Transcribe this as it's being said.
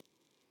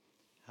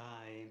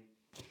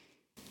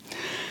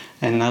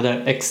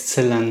Another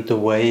excellent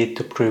way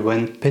to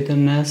prevent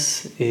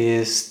bitterness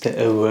is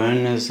the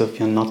awareness of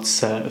your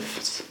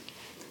not-self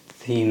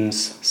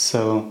themes.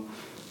 So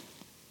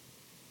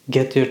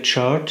get your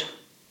chart,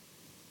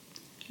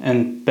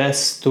 and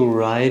best to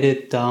write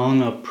it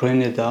down or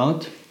print it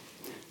out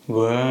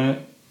where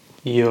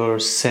your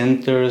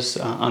centers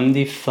are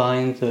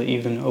undefined or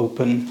even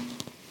open.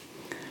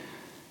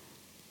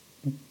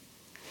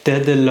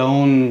 That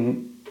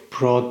alone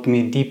brought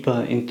me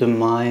deeper into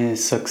my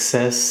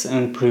success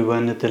and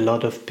prevented a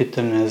lot of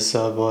bitterness.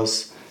 I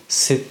was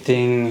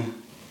sitting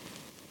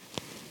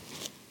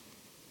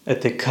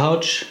at the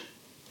couch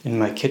in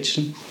my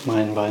kitchen,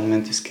 my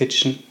environment is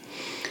kitchen,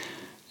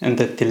 and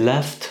at the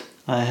left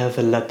I have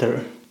a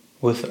letter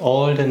with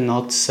all the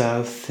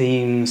not-self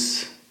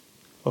themes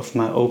of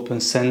my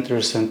open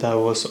centers, and I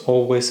was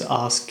always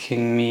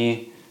asking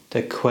me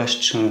the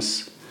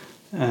questions,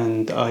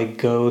 and I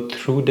go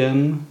through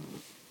them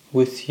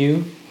with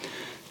you.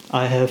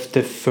 I have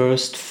the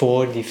first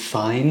 4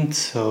 defined,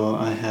 so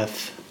I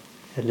have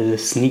a little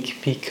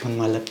sneak peek on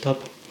my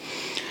laptop.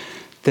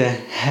 The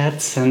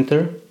head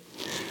center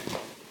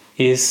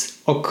is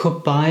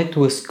occupied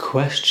with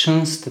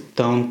questions that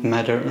don't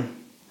matter.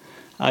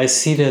 I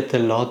see that a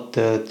lot,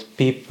 that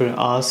people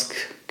ask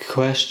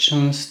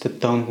questions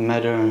that don't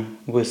matter.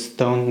 With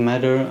don't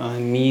matter, I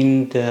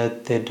mean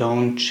that they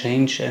don't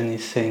change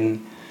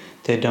anything.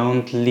 They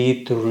don't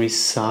lead to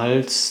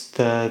results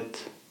that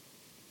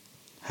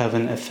have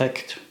an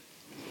effect.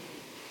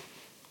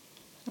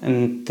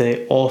 And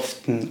they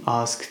often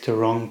ask the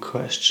wrong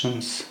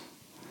questions.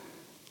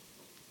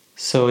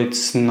 So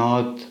it's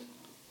not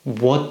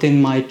what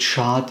in my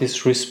chart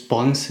is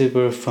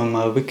responsible for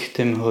my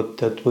victimhood.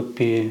 That would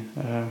be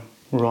a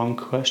wrong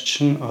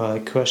question, or a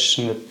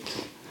question that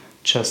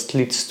just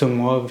leads to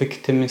more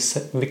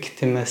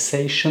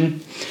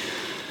victimization.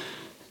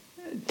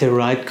 The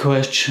right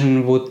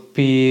question would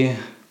be,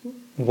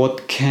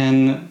 what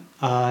can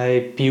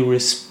I be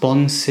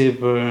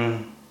responsible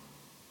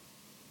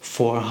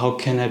for? How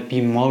can I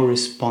be more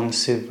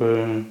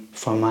responsible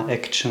for my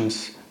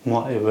actions,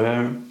 more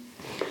aware?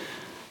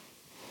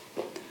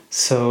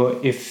 So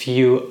if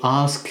you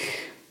ask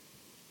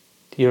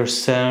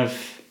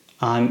yourself,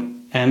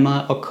 am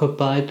I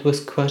occupied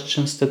with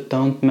questions that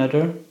don't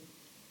matter?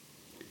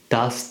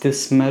 Does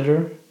this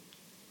matter,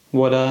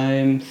 what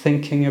I'm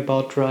thinking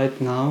about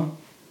right now?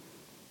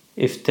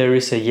 If there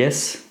is a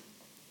yes,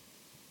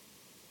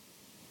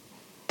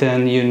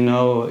 then you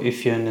know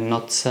if you're in the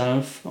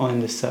not-self or in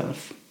the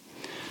self.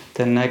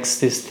 The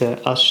next is the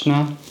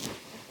ashna,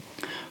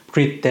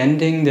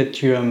 pretending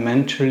that you are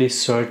mentally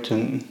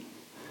certain.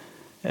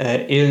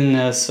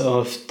 Illness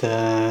of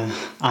the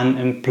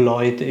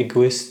unemployed,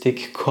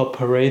 egoistic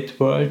corporate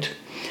world.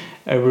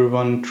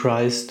 Everyone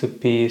tries to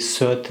be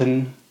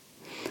certain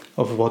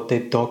of what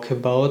they talk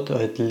about,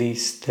 or at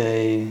least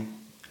they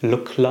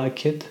look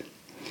like it.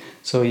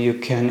 So you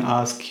can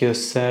ask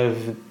yourself,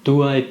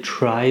 do I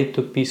try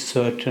to be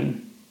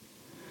certain?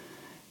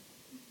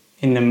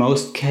 In the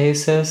most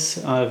cases,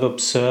 I've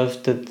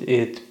observed that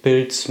it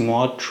builds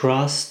more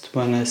trust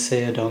when I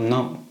say I don't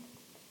know.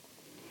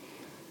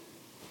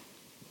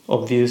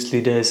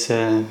 Obviously there's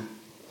a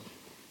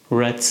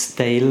rat's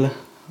tail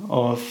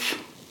of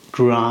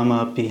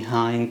drama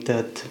behind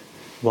that,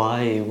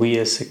 why we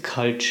as a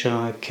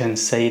culture can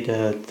say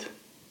that.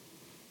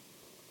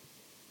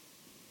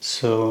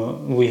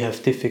 So we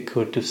have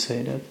difficulty to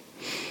say that.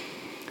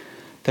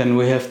 Then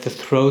we have the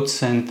throat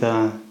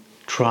center,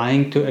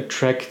 trying to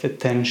attract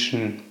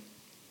attention.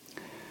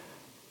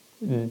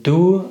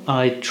 Do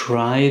I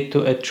try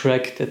to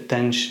attract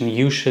attention,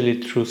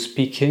 usually through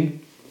speaking,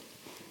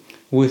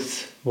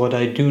 with what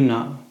I do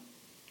now?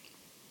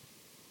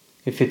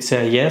 If it's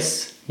a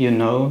yes, you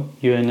know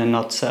you're in a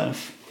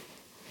not-self.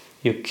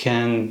 You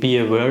can be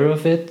aware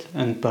of it,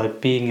 and by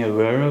being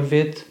aware of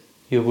it,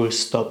 you will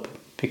stop,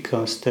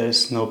 because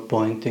there's no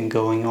point in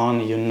going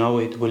on. You know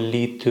it will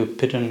lead to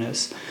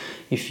bitterness.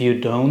 If you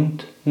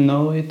don't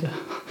know it,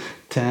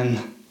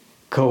 then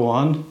go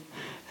on,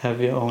 have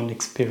your own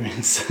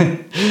experience.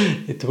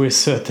 It will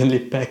certainly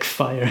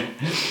backfire.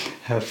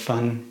 Have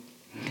fun.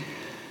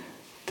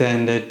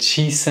 Then the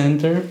chi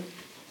center,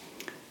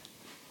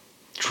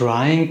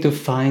 trying to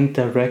find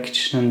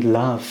direction and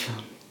love.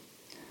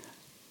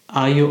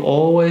 Are you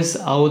always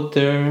out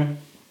there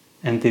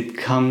and it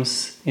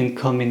comes in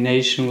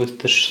combination with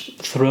the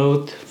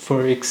throat?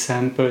 For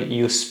example,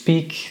 you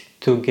speak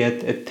to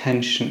get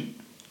attention,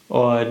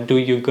 or do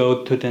you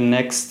go to the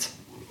next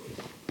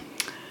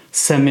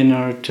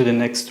seminar, to the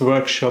next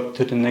workshop,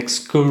 to the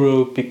next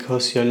guru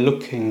because you're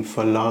looking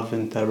for love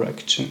and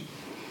direction?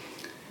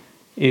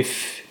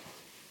 If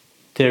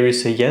there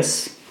is a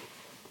yes,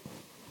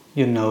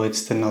 you know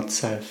it's the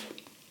not-self.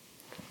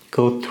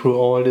 Go through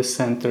all the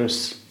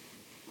centers.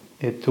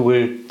 It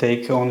will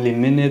take only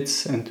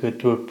minutes and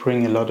it will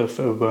bring a lot of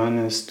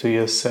awareness to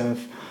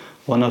yourself.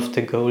 One of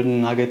the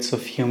golden nuggets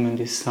of human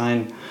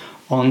design,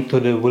 onto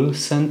the will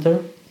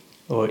center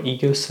or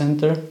ego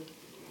center.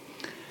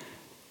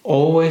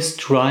 Always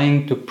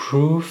trying to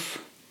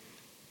prove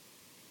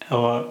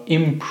or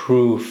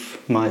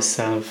improve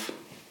myself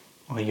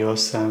or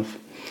yourself.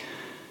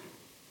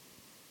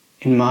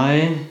 In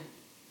my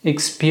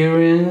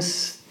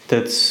experience,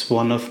 that's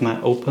one of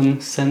my open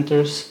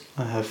centers.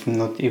 I have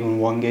not even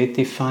one gate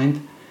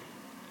defined.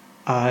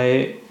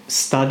 I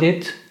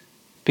studied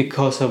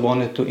because I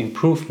wanted to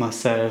improve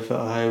myself.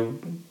 I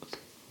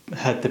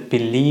had the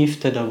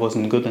belief that I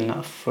wasn't good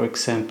enough. For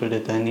example,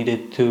 that I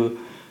needed to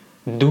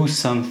do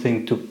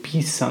something to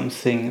be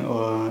something,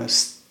 or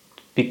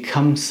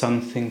become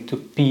something to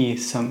be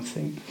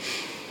something.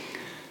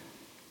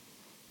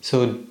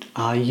 So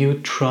are you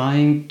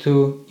trying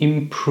to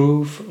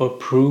improve or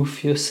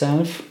prove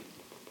yourself?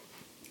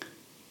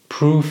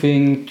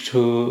 Proving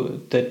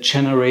to the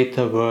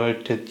generator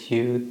world that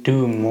you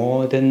do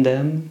more than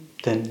them,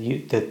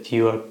 that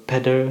you are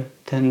better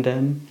than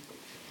them.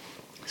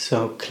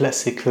 So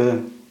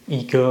classical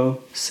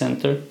ego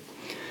center.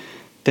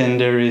 Then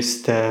there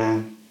is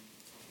the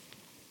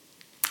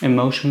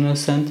emotional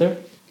center,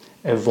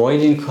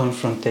 avoiding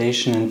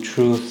confrontation and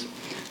truth.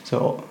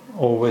 So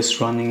always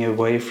running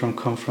away from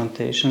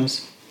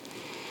confrontations.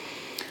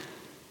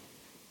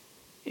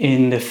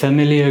 In the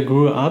family I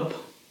grew up,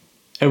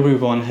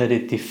 everyone had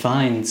it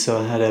defined, so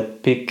I had a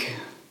big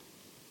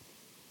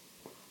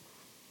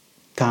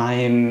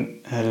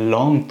time, a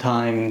long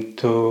time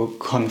to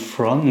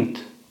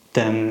confront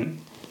them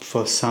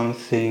for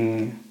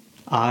something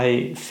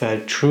I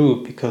felt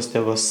true, because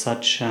there was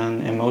such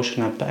an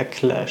emotional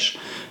backlash.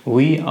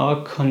 We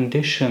are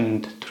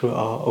conditioned through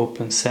our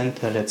open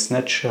center, that's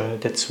natural,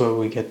 that's where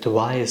we get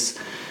wise.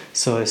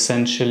 So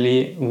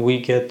essentially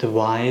we get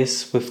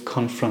wise with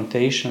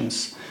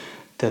confrontations,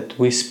 that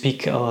we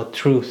speak our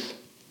truth.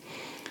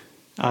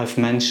 I've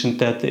mentioned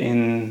that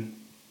in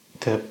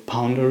the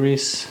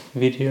boundaries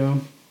video.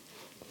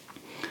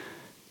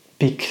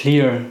 Be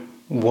clear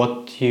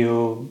what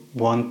you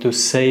want to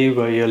say,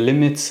 where your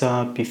limits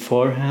are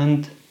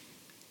beforehand,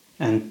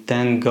 and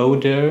then go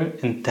there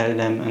and tell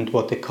them, and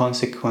what the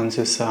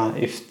consequences are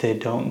if they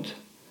don't.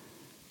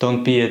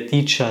 Don't be a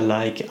teacher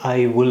like,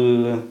 I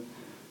will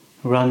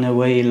run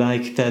away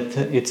like that.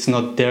 It's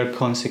not their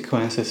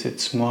consequences,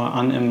 it's more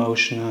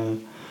unemotional.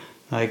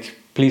 Like,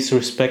 please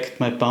respect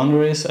my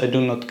boundaries, I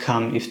do not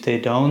come. If they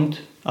don't,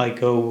 I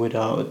go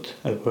without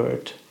a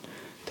word.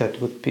 That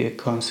would be a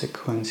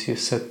consequence you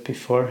said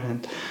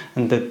beforehand,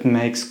 and that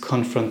makes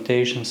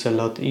confrontations a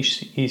lot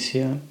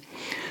easier.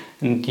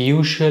 And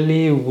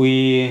usually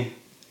we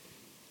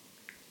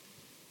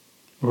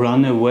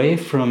run away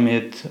from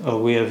it,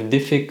 or we have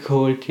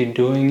difficulty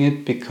doing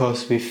it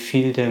because we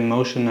feel the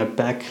emotional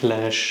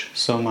backlash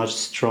so much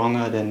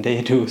stronger than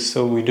they do.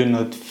 So we do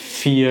not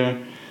fear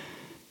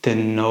the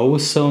no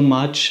so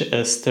much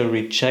as the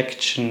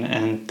rejection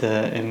and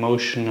the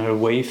emotional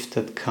wave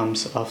that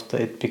comes after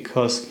it,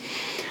 because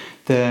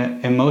the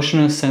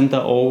emotional center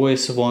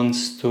always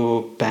wants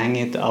to bang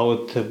it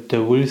out,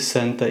 the will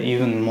center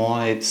even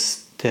more.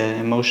 It's the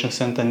emotional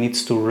center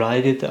needs to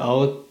ride it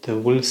out, the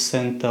will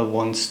center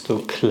wants to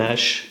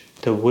clash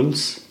the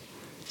wills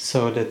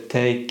so that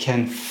they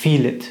can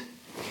feel it.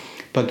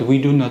 But we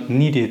do not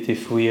need it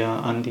if we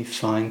are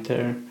undefined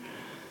there.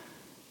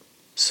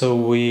 So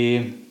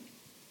we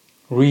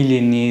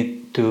really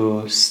need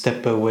to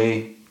step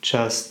away,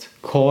 just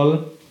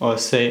call or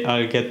say,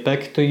 I'll get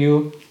back to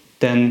you,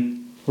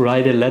 then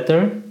write a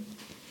letter,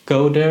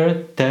 go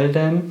there, tell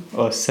them,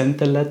 or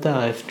send a letter.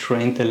 I've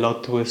trained a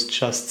lot with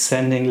just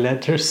sending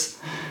letters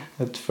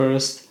at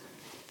first,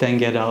 then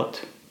get out.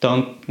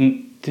 Don't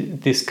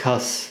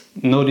discuss,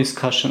 no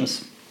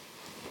discussions.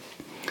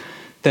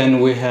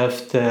 Then we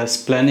have the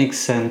splenic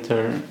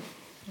center,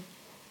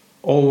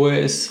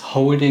 always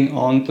holding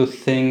on to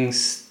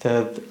things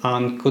that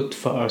aren't good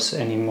for us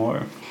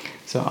anymore.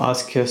 So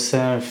ask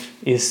yourself,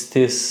 is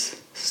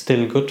this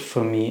still good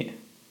for me?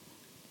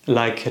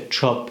 Like a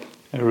job,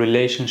 a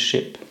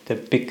relationship, the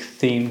big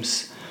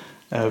themes,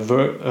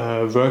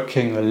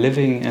 working or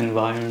living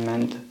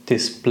environment,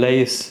 this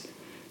place,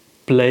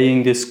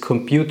 playing this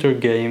computer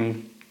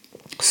game,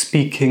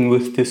 speaking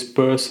with these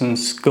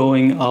persons,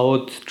 going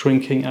out,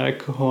 drinking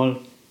alcohol.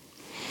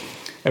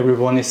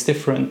 Everyone is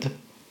different.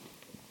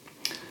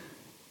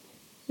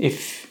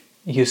 If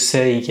you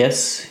say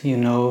yes, you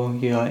know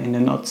you are in the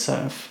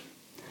not-self.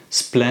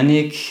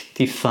 Splenic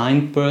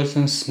defined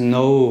persons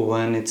know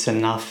when it's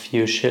enough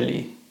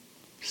usually.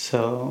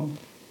 So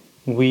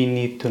we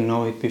need to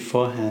know it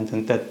beforehand,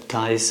 and that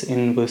ties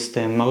in with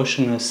the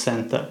emotional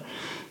center.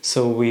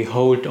 So we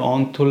hold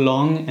on too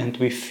long and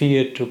we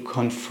fear to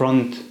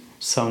confront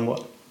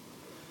someone.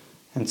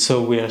 And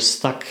so we are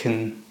stuck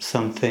in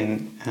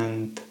something,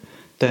 and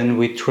then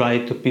we try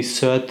to be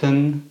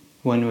certain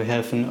when we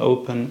have an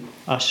open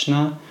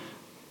ashna,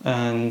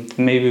 and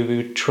maybe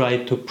we try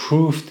to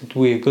prove that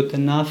we are good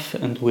enough,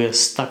 and we are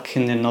stuck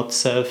in the not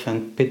self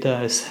and bitter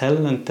as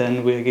hell, and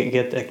then we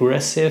get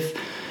aggressive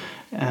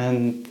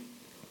and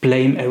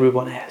blame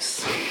everyone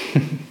else.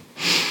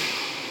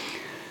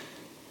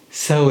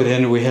 So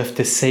then we have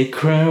the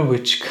sacra,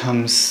 which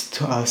comes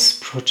to us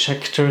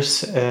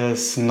projectors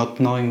as not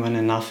knowing when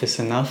enough is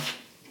enough.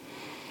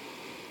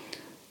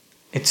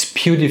 it's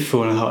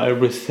beautiful how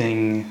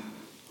everything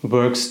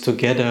works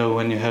together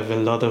when you have a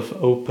lot of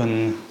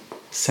open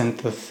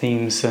center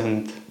themes,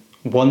 and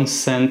one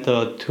center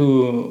or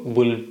two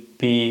will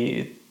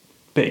be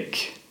big.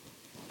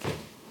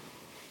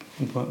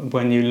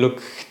 When you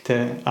look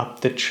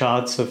up the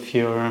charts of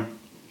your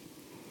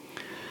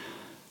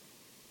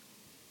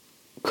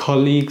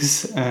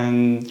colleagues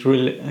and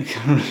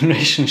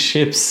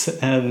relationships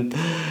and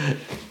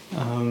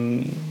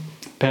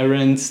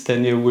parents,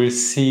 then you will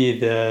see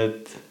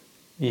that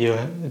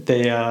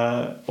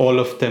all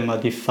of them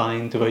are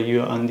defined, where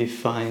you are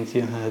undefined.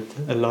 You had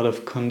a lot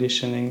of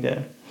conditioning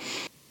there.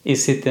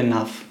 Is it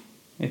enough?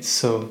 It's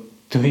so,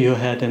 do you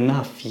had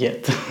enough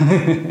yet?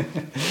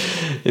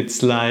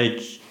 It's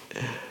like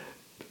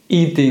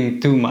eating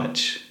too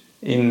much.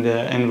 In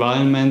the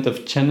environment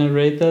of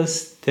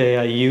generators, they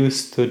are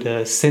used to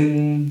the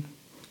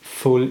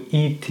sinful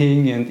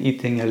eating and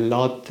eating a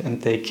lot,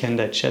 and they can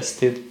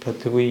digest it,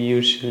 but we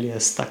usually are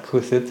stuck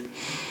with it.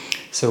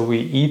 So we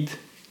eat,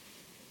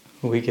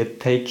 we get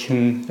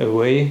taken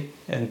away,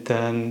 and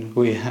then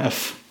we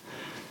have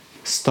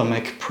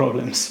stomach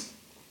problems.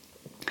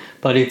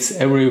 But it's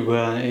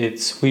everywhere.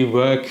 We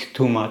work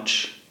too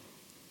much,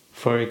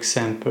 for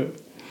example.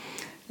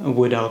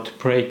 Without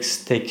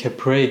breaks. Take a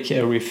break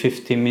every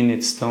 50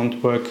 minutes.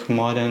 Don't work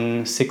more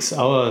than 6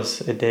 hours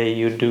a day.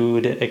 You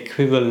do the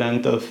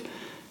equivalent of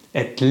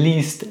at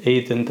least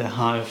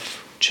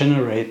 8.5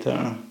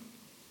 generator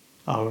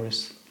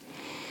hours.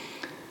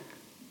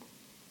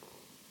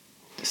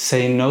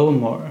 Say no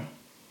more.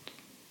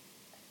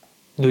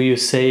 Do you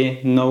say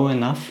no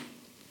enough?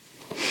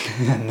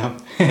 No.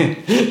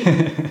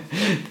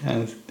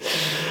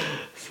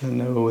 So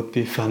no would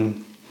be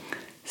fun.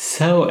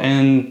 So,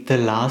 and the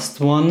last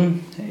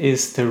one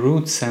is the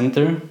root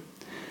center.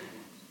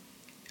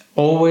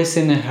 Always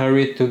in a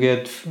hurry to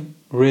get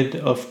rid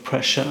of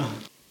pressure.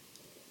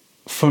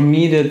 For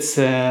me, that's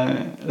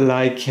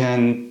like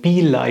an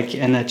be-like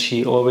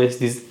energy. Always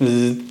this.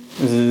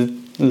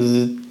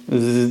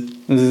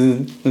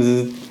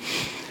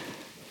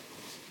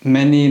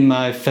 Many in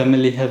my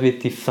family have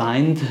it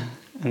defined,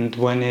 and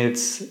when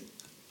it's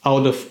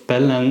out of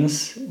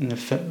balance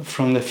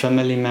from the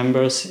family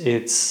members,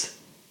 it's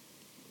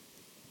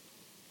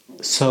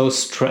so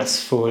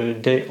stressful.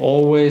 They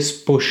always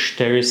push.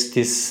 There is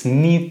this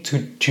need to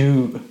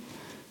do,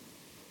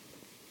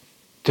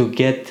 to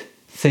get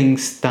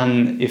things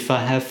done. If I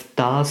have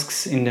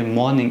tasks in the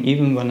morning,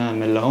 even when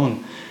I'm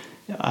alone,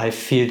 I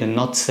feel the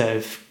not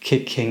self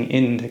kicking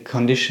in, the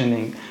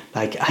conditioning,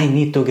 like I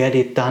need to get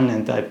it done,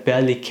 and I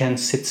barely can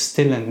sit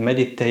still and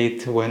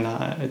meditate when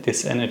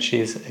this energy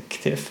is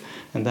active.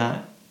 And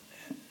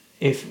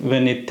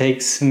when it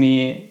takes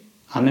me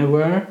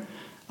unaware,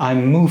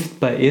 I'm moved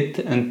by it,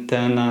 and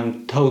then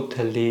I'm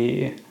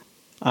totally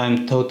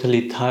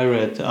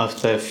tired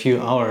after a few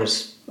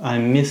hours. I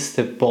miss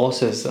the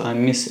bosses, I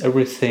miss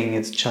everything.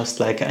 It's just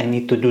like I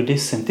need to do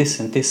this and this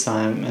and this,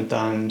 and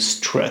I'm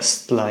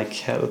stressed like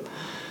hell.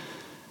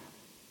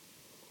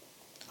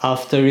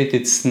 After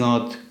it's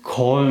not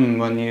calm.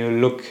 When you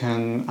look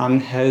an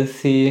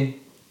unhealthy,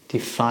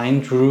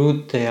 defined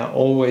root, they are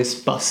always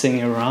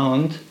buzzing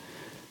around,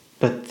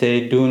 but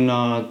they do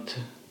not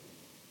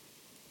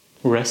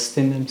rest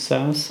in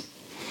themselves.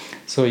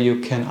 So you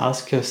can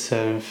ask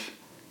yourself,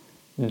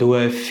 do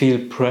I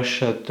feel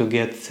pressure to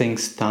get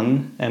things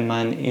done? Am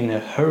I in a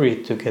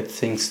hurry to get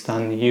things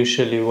done?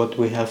 Usually what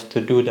we have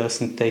to do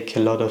doesn't take a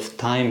lot of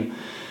time.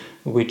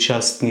 We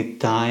just need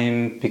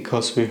time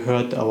because we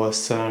hurt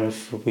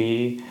ourselves,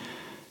 we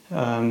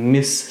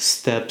miss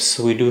steps,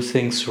 we do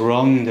things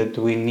wrong that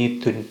we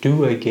need to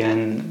do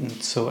again,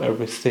 and so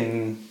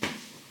everything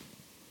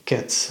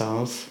gets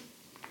south.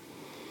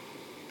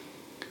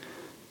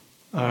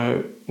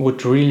 I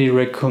would really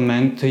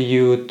recommend to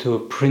you to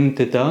print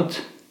it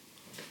out,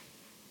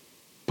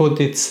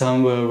 put it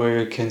somewhere where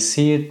you can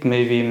see it,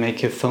 maybe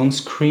make a phone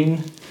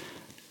screen,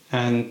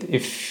 and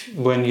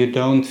when you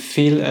don't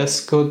feel as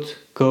good,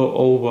 go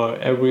over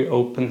every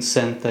open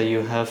center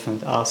you have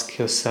and ask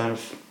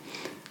yourself,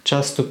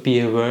 just to be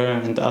aware,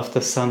 and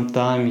after some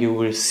time you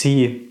will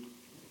see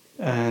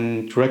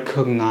and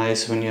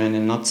recognize when you're in a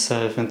not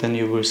self, and then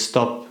you will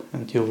stop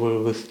and you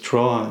will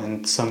withdraw,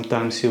 and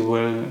sometimes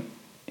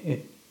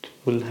it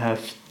will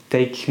have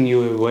taken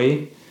you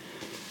away.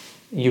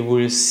 You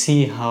will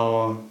see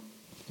how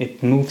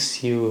it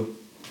moves you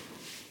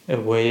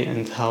away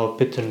and how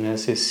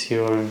bitterness is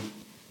your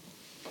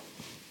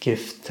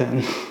gift,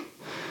 and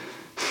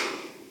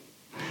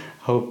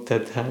hope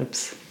that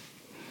helps.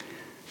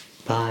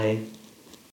 Bye.